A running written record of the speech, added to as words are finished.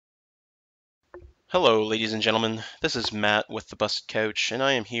Hello, ladies and gentlemen. This is Matt with the Busted Couch, and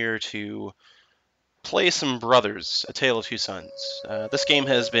I am here to play some Brothers: A Tale of Two Sons. This game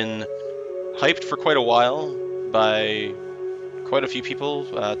has been hyped for quite a while by quite a few people.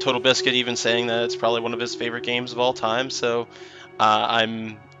 Total Biscuit even saying that it's probably one of his favorite games of all time. So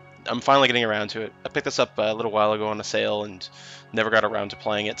I'm finally getting around to it. I picked this up a little while ago on a sale and never got around to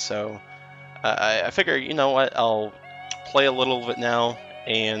playing it. So I figure, you know what, I'll play a little of it now,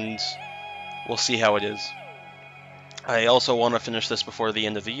 and we'll see how it is. I also want to finish this before the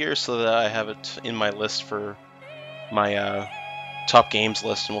end of the year so that I have it in my list for my top games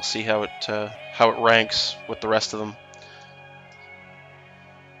list, and we'll see how it ranks with the rest of them.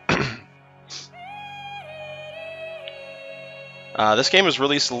 This game was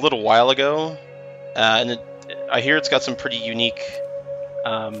released a little while ago, and I hear it's got some pretty unique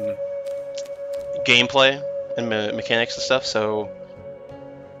gameplay and mechanics and stuff. So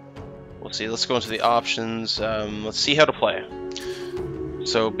we'll see. Let's go into the options. Let's see how to play.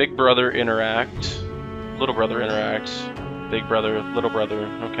 So big brother interact, little brother interact, big brother, little brother.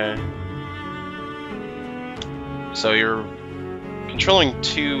 Okay. So you're controlling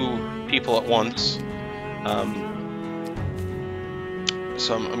two people at once.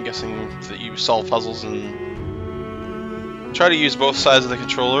 So I'm guessing that you solve puzzles and try to use both sides of the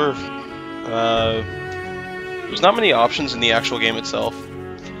controller. There's not many options in the actual game itself.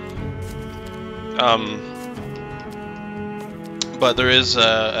 But there is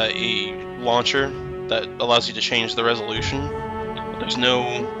a launcher that allows you to change the resolution. But there's no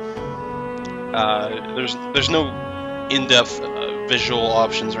in-depth visual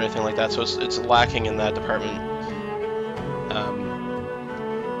options or anything like that, so it's lacking in that department.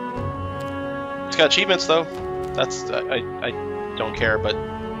 It's got achievements though. That's I don't care, but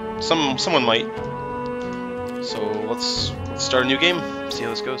someone might. So let's start a new game. See how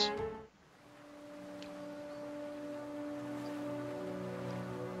this goes.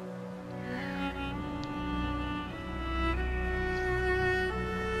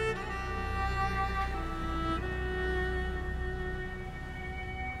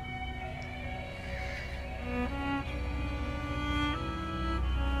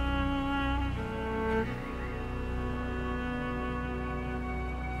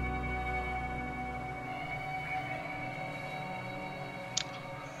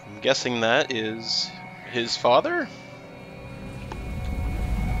 I'm guessing that is his father?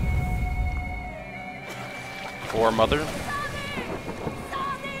 Or mother?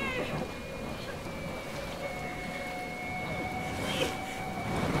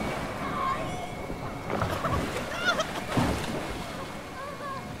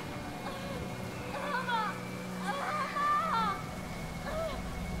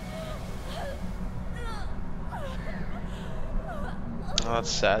 Oh,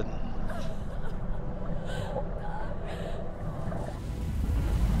 that's sad.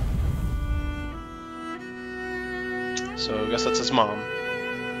 So I guess that's his mom.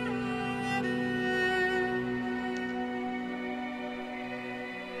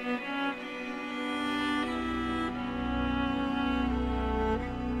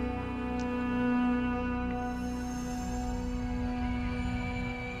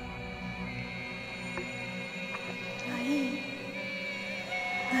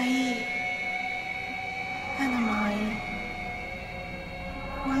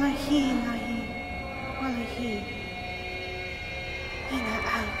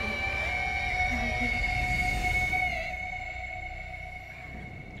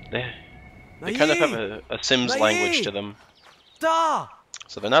 They kind of have a Sims language to them.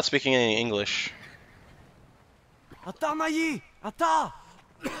 So they're not speaking any English.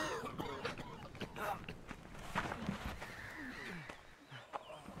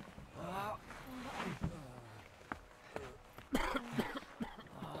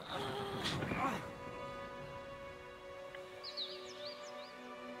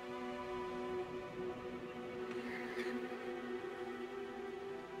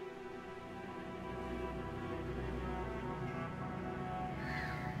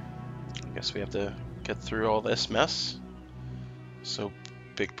 Guess we have to get through all this mess. So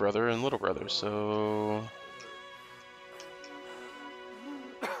big brother and little brother. So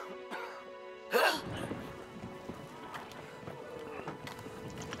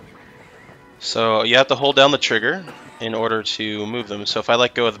you have to hold down the trigger in order to move them. So if I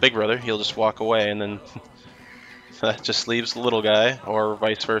let go of the big brother, he'll just walk away, and then that just leaves the little guy, or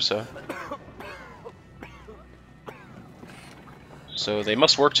vice versa. So they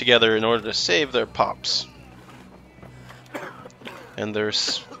must work together in order to save their pops. And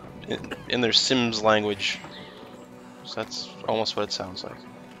in their Sims language. So that's almost what it sounds like.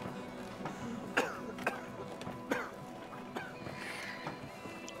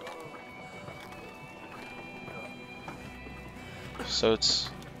 So it's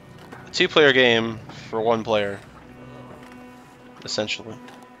a two-player game for one player, essentially.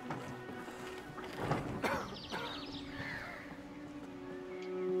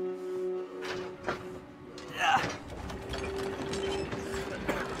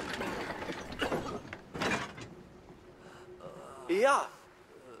 Yeah.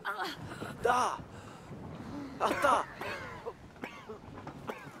 Da. Atta.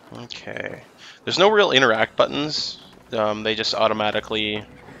 Okay. There's no real interact buttons. They just automatically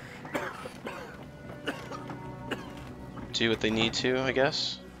do what they need to, I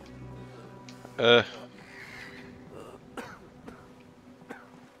guess.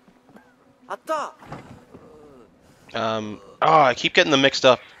 Atta. Oh, I keep getting them mixed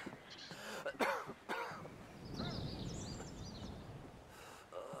up.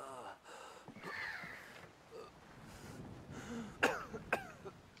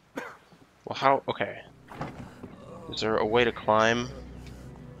 Well, how? Okay. Is there a way to climb?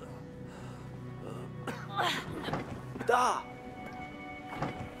 Da.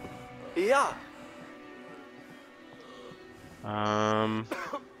 Yeah.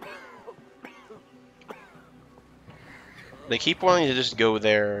 They keep wanting to just go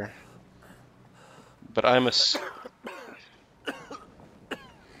there, but I'm assuming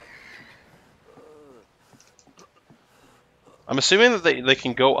that they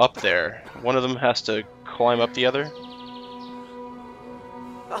can go up there. One of them has to climb up the other.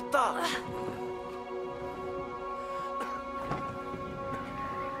 Atta.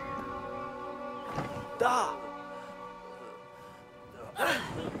 Da.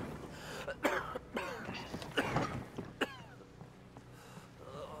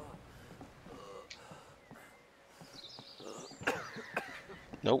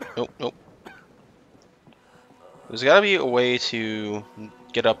 Nope, nope, nope. There's gotta be a way to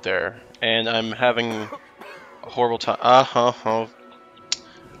get up there, and I'm having a horrible time. Oh,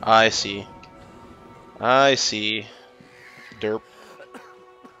 I see. I see. Derp.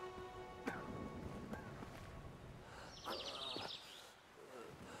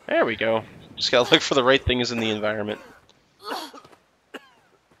 There we go. Just gotta look for the right things in the environment.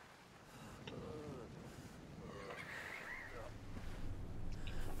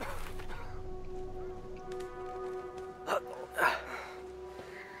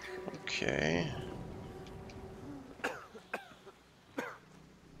 Okay.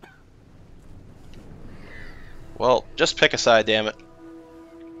 Well, just pick a side, damn it.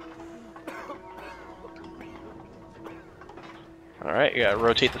 Alright, you gotta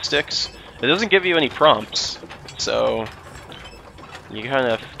rotate the sticks. It doesn't give you any prompts, so you kind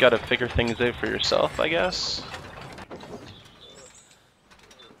of gotta figure things out for yourself, I guess.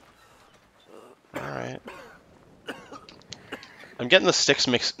 Alright. I'm getting the sticks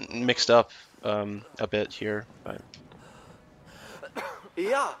mixed up a bit here, but...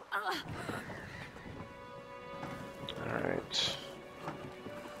 Yeah. Alright.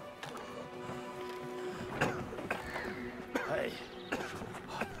 Hey.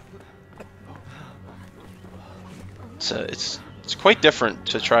 It's quite different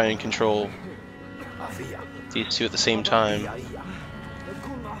to try and control Afia. these two at the same time.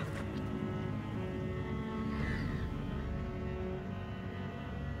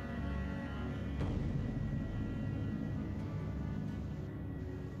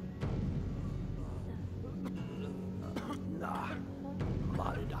 Nah.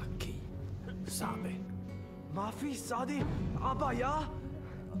 Maldaki. Sabe. Mafi sadi abaya.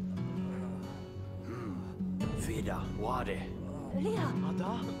 Vida wade.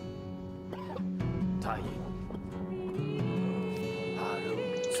 Ada. Tai. Haru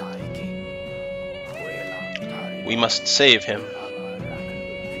saiki. We must save him.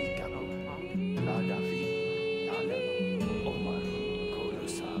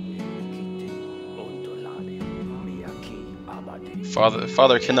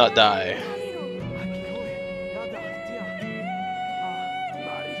 Father cannot die.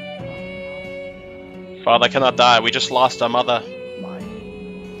 Father cannot die. We just lost our mother.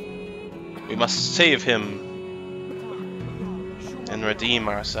 We must save him and redeem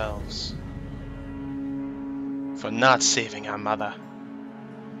ourselves for not saving our mother.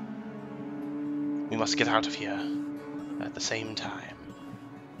 We must get out of here at the same time.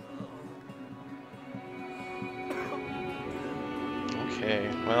 Okay,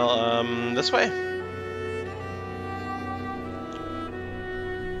 well, this way.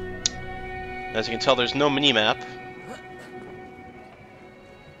 As you can tell, there's no mini-map.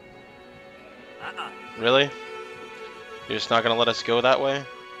 Really? You're just not gonna let us go that way?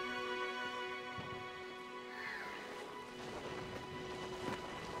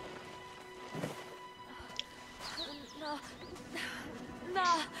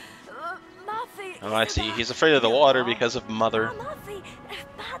 Oh, I see. He's afraid of the water because of Mother.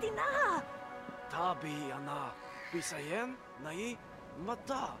 Tabi ana bisayen nai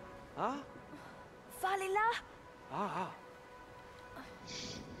mata. Huh? Ah.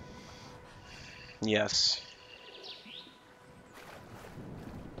 Yes.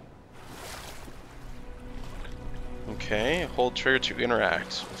 Okay, hold trigger to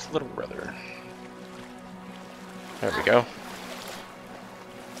interact with little brother. There we go.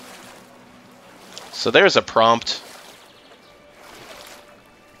 So there's a prompt.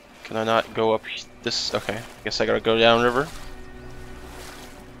 Can I not go up this? Okay, guess I gotta go down river.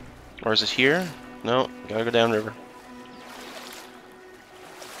 Or is it here? No, gotta go down river.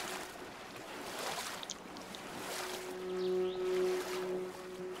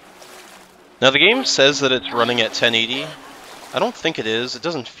 Now the game says that it's running at 1080. I don't think it is. It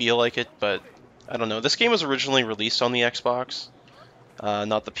doesn't feel like it, but I don't know. This game was originally released on the Xbox,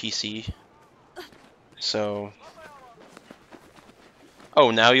 not the PC. So... Oh,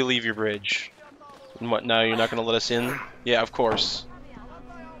 now you leave your bridge. And what, now you're not gonna let us in? Yeah, of course.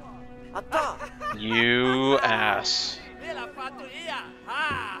 You ass.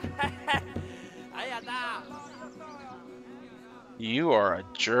 You are a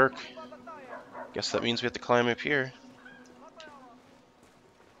jerk. Guess that means we have to climb up here.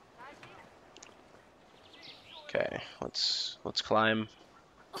 Okay, let's climb.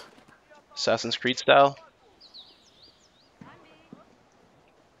 Assassin's Creed style.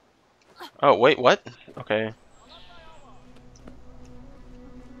 Oh, wait, what? Okay.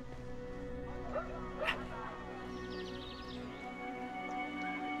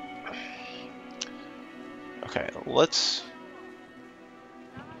 Okay, let's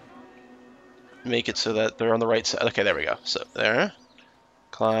make it so that they're on the right side. Okay, there we go. So, there.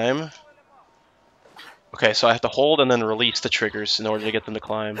 Climb. Okay, so I have to hold and then release the triggers in order to get them to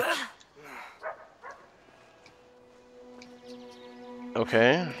climb.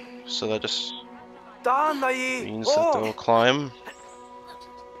 Okay, so that just means that they'll climb.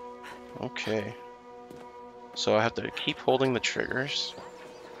 Okay. So I have to keep holding the triggers.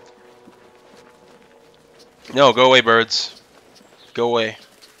 No, go away, birds. Go away.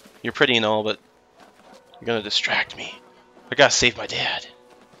 You're pretty and all, but you're gonna distract me. I gotta save my dad.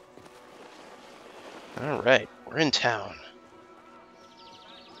 Alright, we're in town.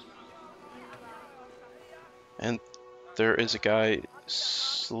 And there is a guy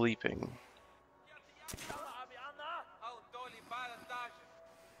sleeping.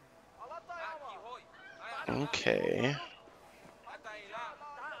 Okay.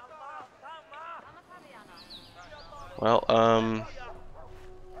 Well,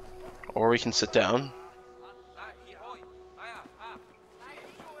 or we can sit down.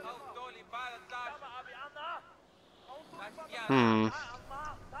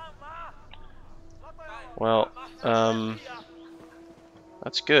 Well,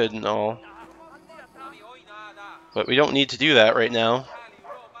 that's good and all. But we don't need to do that right now.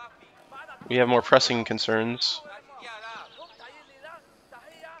 We have more pressing concerns.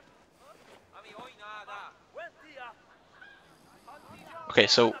 Okay,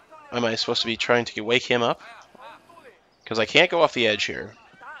 so am I supposed to be trying to wake him up? Because I can't go off the edge here.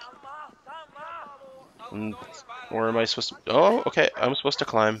 Or am I supposed to... Oh, okay, I'm supposed to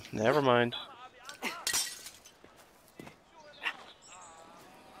climb. Never mind.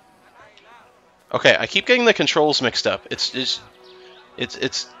 Okay, I keep getting the controls mixed up. It's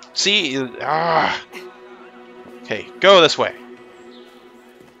see, Okay, go this way.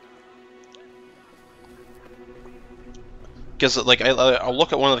 Because like I'll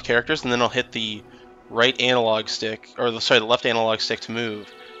look at one of the characters and then I'll hit the right analog stick, or the left analog stick to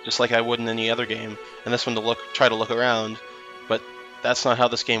move, just like I would in any other game, and this one to try to look around. But that's not how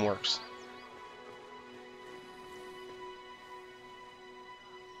this game works.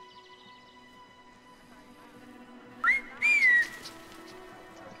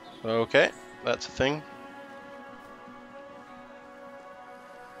 Okay, that's a thing.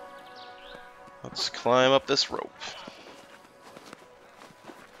 Let's climb up this rope.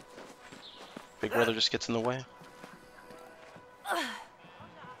 Big brother just gets in the way.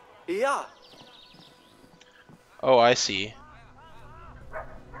 Yeah. Oh, I see.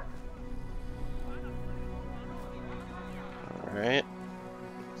 Alright.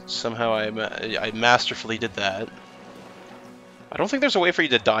 Somehow I masterfully did that. I don't think there's a way for you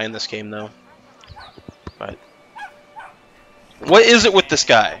to die in this game, though. But what is it with this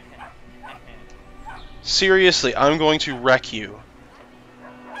guy? Seriously, I'm going to wreck you.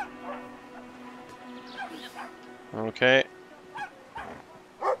 Okay.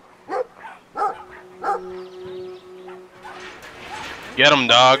 Get him,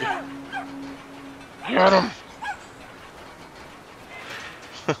 dog. Get him!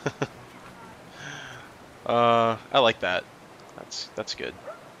 I like that. That's good.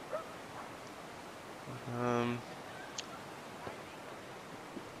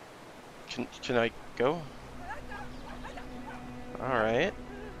 Can I go? All right.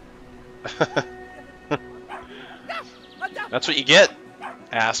 That's what you get,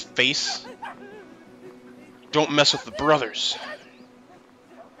 ass face. Don't mess with the brothers.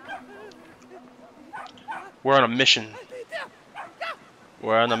 We're on a mission.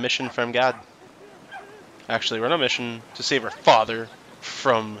 We're on a mission from God. Actually, we're on a mission to save our father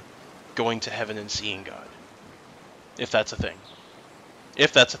from going to heaven and seeing God. If that's a thing.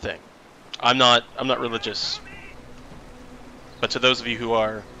 If that's a thing. I'm not religious. But to those of you who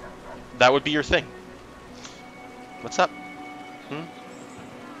are, that would be your thing. What's up?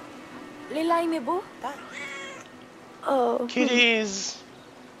 Lilay mi bu? Oh. Kitties!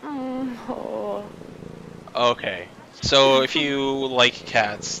 Oh. Okay. So if you like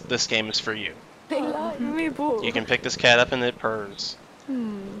cats, this game is for you. Lilay mi bu? You can pick this cat up and it purrs.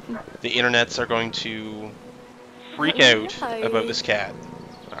 The internets are going to freak out about this cat.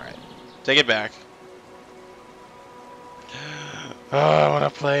 Alright. Take it back. Oh, I want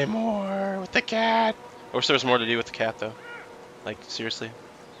to play more with the cat. I wish there was more to do with the cat, though. Like, seriously.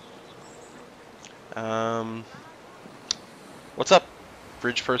 What's up,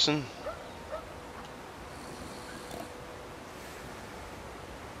 bridge person?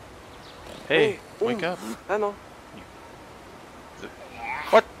 Hey, wake up. Ano?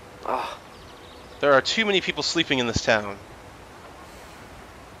 What? Ah, There are too many people sleeping in this town.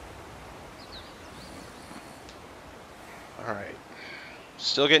 Alright.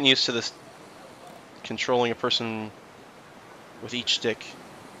 Still getting used to this controlling a person with each stick.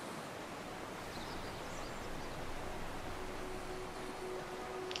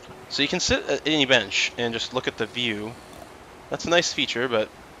 So you can sit at any bench and just look at the view. That's a nice feature, but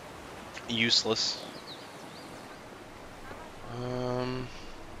useless.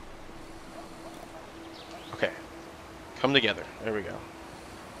 Okay. Come together. There we go.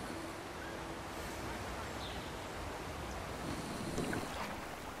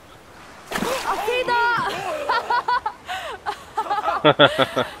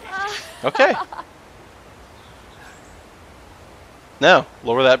 Okay. Now,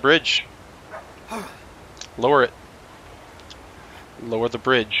 lower that bridge. Lower it. Lower the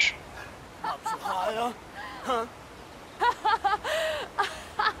bridge. up so high, huh?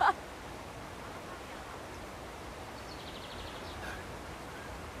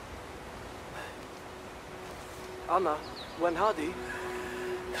 Anna, when Hadi?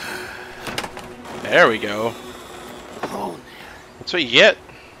 There we go. Oh, That's what you get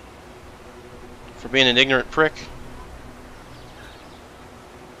for being an ignorant prick.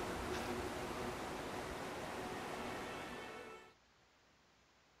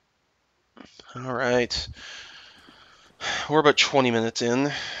 Alright. We're about 20 minutes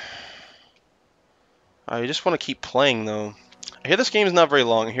in. I just want to keep playing, though. I hear this game is not very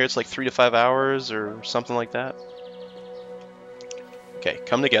long. I hear it's like 3 to 5 hours or something like that. Okay,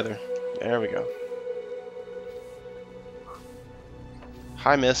 come together. There we go.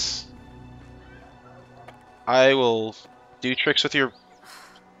 Hi, miss. I will do tricks with your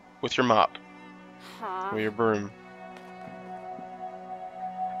mop, or your broom.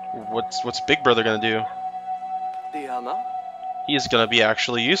 What's Big Brother gonna do? Diana? He's gonna be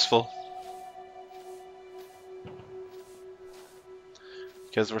actually useful.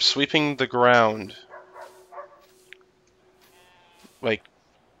 Because we're sweeping the ground. Like,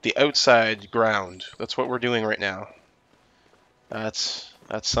 the outside ground. That's what we're doing right now. That's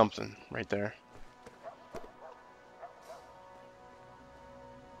something right there.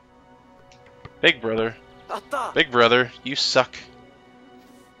 Big Brother. Atta! Big Brother, you suck.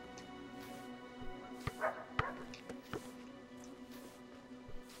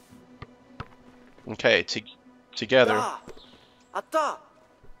 Okay, together. Da! Atta!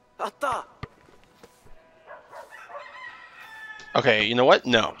 Atta! Okay, you know what?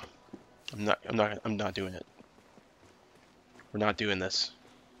 No. I'm not doing it. We're not doing this.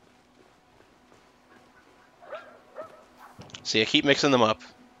 See, I keep mixing them up.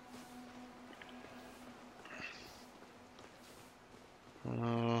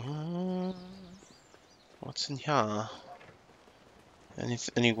 What's in here?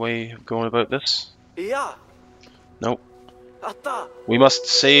 Any way of going about this? Yeah! Nope. Atta! We must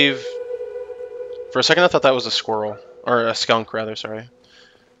save... For a second I thought that was a squirrel. Or a skunk, rather, sorry.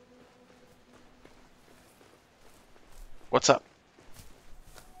 What's up?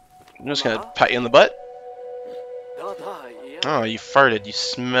 I'm just gonna pat you in the butt. Da da, yeah. Oh, you farted. You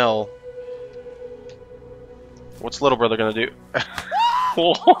smell. What's little brother gonna do?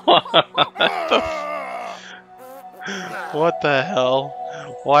 What the hell?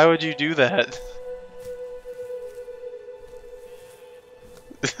 Why would you do that?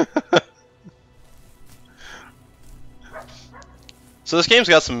 So this game's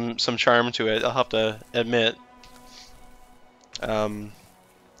got some charm to it, I'll have to admit. I'm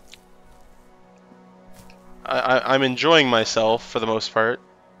enjoying myself for the most part.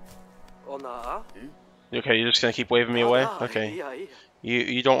 Ona. Okay, you're just gonna keep waving me away? Okay. Yeah, yeah.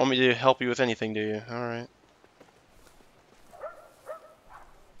 You don't want me to help you with anything, do you? Alright.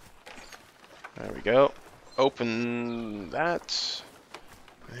 There we go. Open that.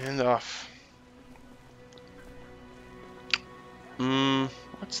 And off.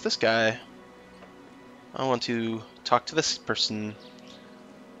 What's this guy? I want to talk to this person.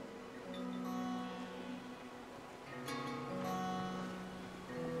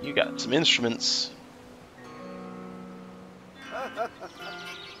 You got some instruments.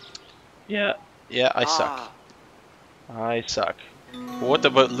 Yeah, I suck. I suck. What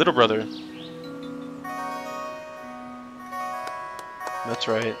about little brother? That's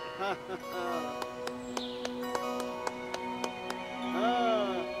right.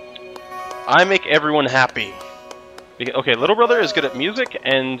 I make everyone happy. Okay, little brother is good at music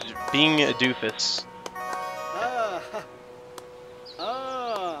and being a doofus.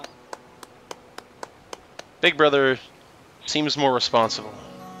 Big brother seems more responsible.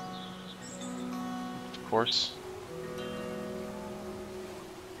 Of course.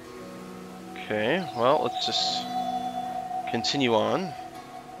 Okay, well, let's just continue on.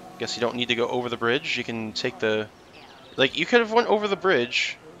 Guess you don't need to go over the bridge. You can take the... Like, you could have went over the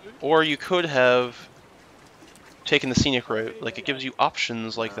bridge, or you could have taken the scenic route. Like, it gives you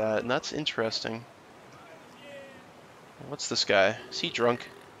options like that, and that's interesting. What's this guy? Is he drunk?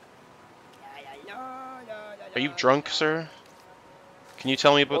 Are you drunk, sir? Can you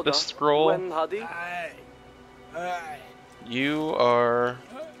tell me about this scroll? You are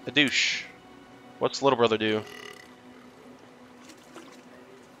a douche. What's little brother do?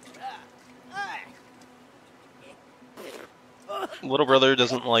 Little brother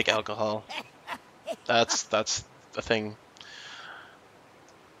doesn't like alcohol. That's the thing.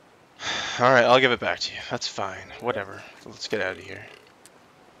 Alright, I'll give it back to you. That's fine. Whatever. Let's get out of here.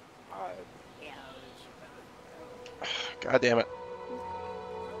 God damn it.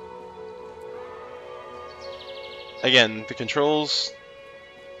 Again, the controls...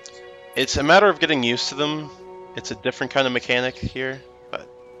 It's a matter of getting used to them. It's a different kind of mechanic here, but...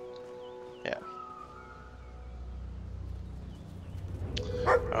 Yeah.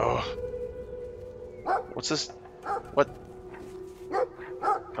 Oh. What's this? What?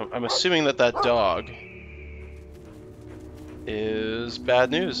 I'm assuming that dog is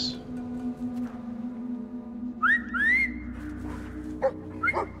bad news.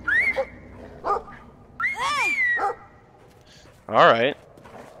 Alright.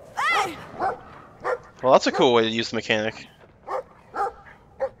 Well, that's a cool way to use the mechanic.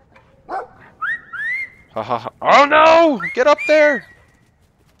 Ha ha ha. Oh no! Get up there!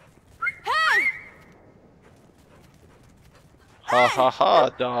 Ha ha ha,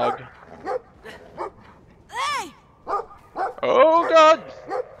 dog. Oh god!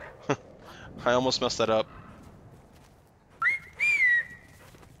 I almost messed that up.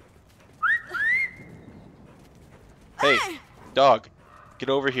 Hey, dog, get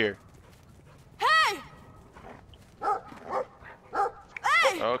over here.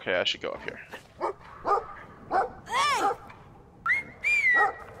 Okay, I should go up here.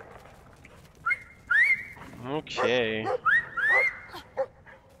 Okay.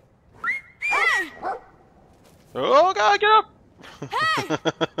 Oh god, get up!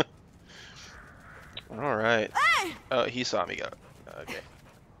 Alright. Oh, he saw me go. Okay.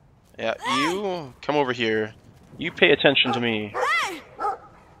 Yeah, you come over here. You pay attention to me.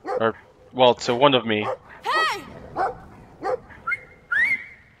 Or, well, to one of me.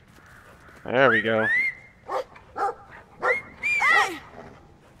 There we go.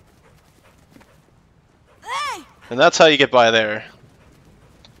 And that's how you get by there.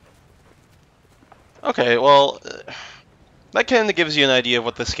 Okay, well, that kind of gives you an idea of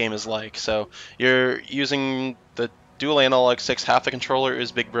what this game is like. So, you're using the dual analog sticks. Half the controller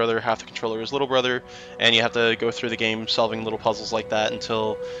is Big Brother, half the controller is Little Brother, and you have to go through the game solving little puzzles like that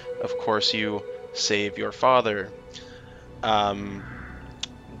until, of course, you save your father.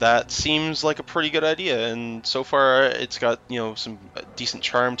 That seems like a pretty good idea, and so far it's got, you know, some decent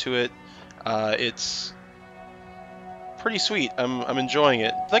charm to it. It's pretty sweet. I'm enjoying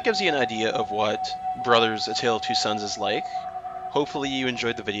it. That gives you an idea of what Brothers: A Tale of Two Sons is like. Hopefully you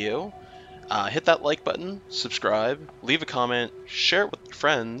enjoyed the video. Hit that like button, subscribe, leave a comment, share it with your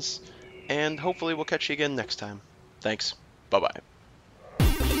friends, and hopefully we'll catch you again next time. Thanks. Bye-bye.